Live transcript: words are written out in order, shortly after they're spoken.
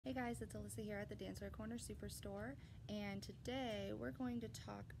Hey guys, it's Alyssa here at the DanceWear Corner Superstore, and today we're going to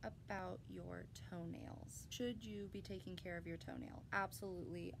talk about your toenails. Should you be taking care of your toenail?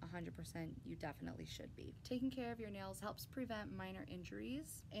 Absolutely, 100%, you definitely should be. Taking care of your nails helps prevent minor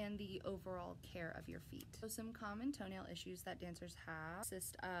injuries and the overall care of your feet. So some common toenail issues that dancers have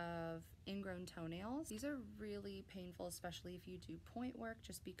consist of ingrown toenails. These are really painful, especially if you do point work,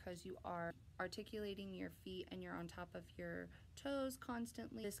 just because you are articulating your feet and you're on top of your toes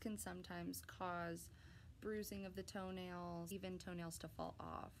constantly. This can sometimes cause bruising of the toenails, even toenails to fall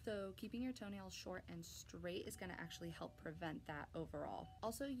off. So keeping your toenails short and straight is going to actually help prevent that overall.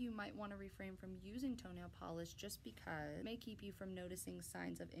 Also, you might want to refrain from using toenail polish just because it may keep you from noticing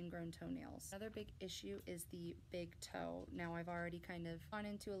signs of ingrown toenails. Another big issue is the big toe. Now, I've already kind of gone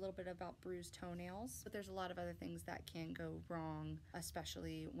into a little bit about bruised toenails, but there's a lot of other things that can go wrong,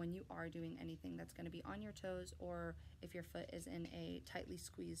 especially when you are doing anything that's going to be on your toes or if your foot is in a tightly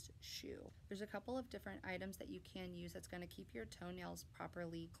squeezed shoe. There's a couple of different items that you can use that's going to keep your toenails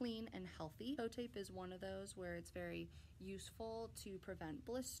properly clean and healthy. Toe tape is one of those where it's very useful to prevent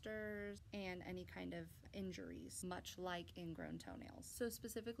blisters and any kind of injuries, much like ingrown toenails. So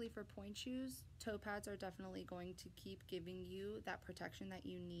specifically for point shoes, toe pads are definitely going to keep giving you that protection that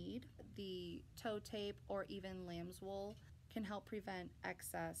you need. The toe tape or even lamb's wool can help prevent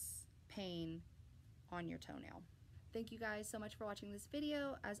excess pain on your toenail. Thank you guys so much for watching this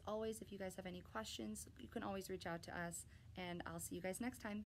video. As always, if you guys have any questions, you can always reach out to us, and I'll see you guys next time.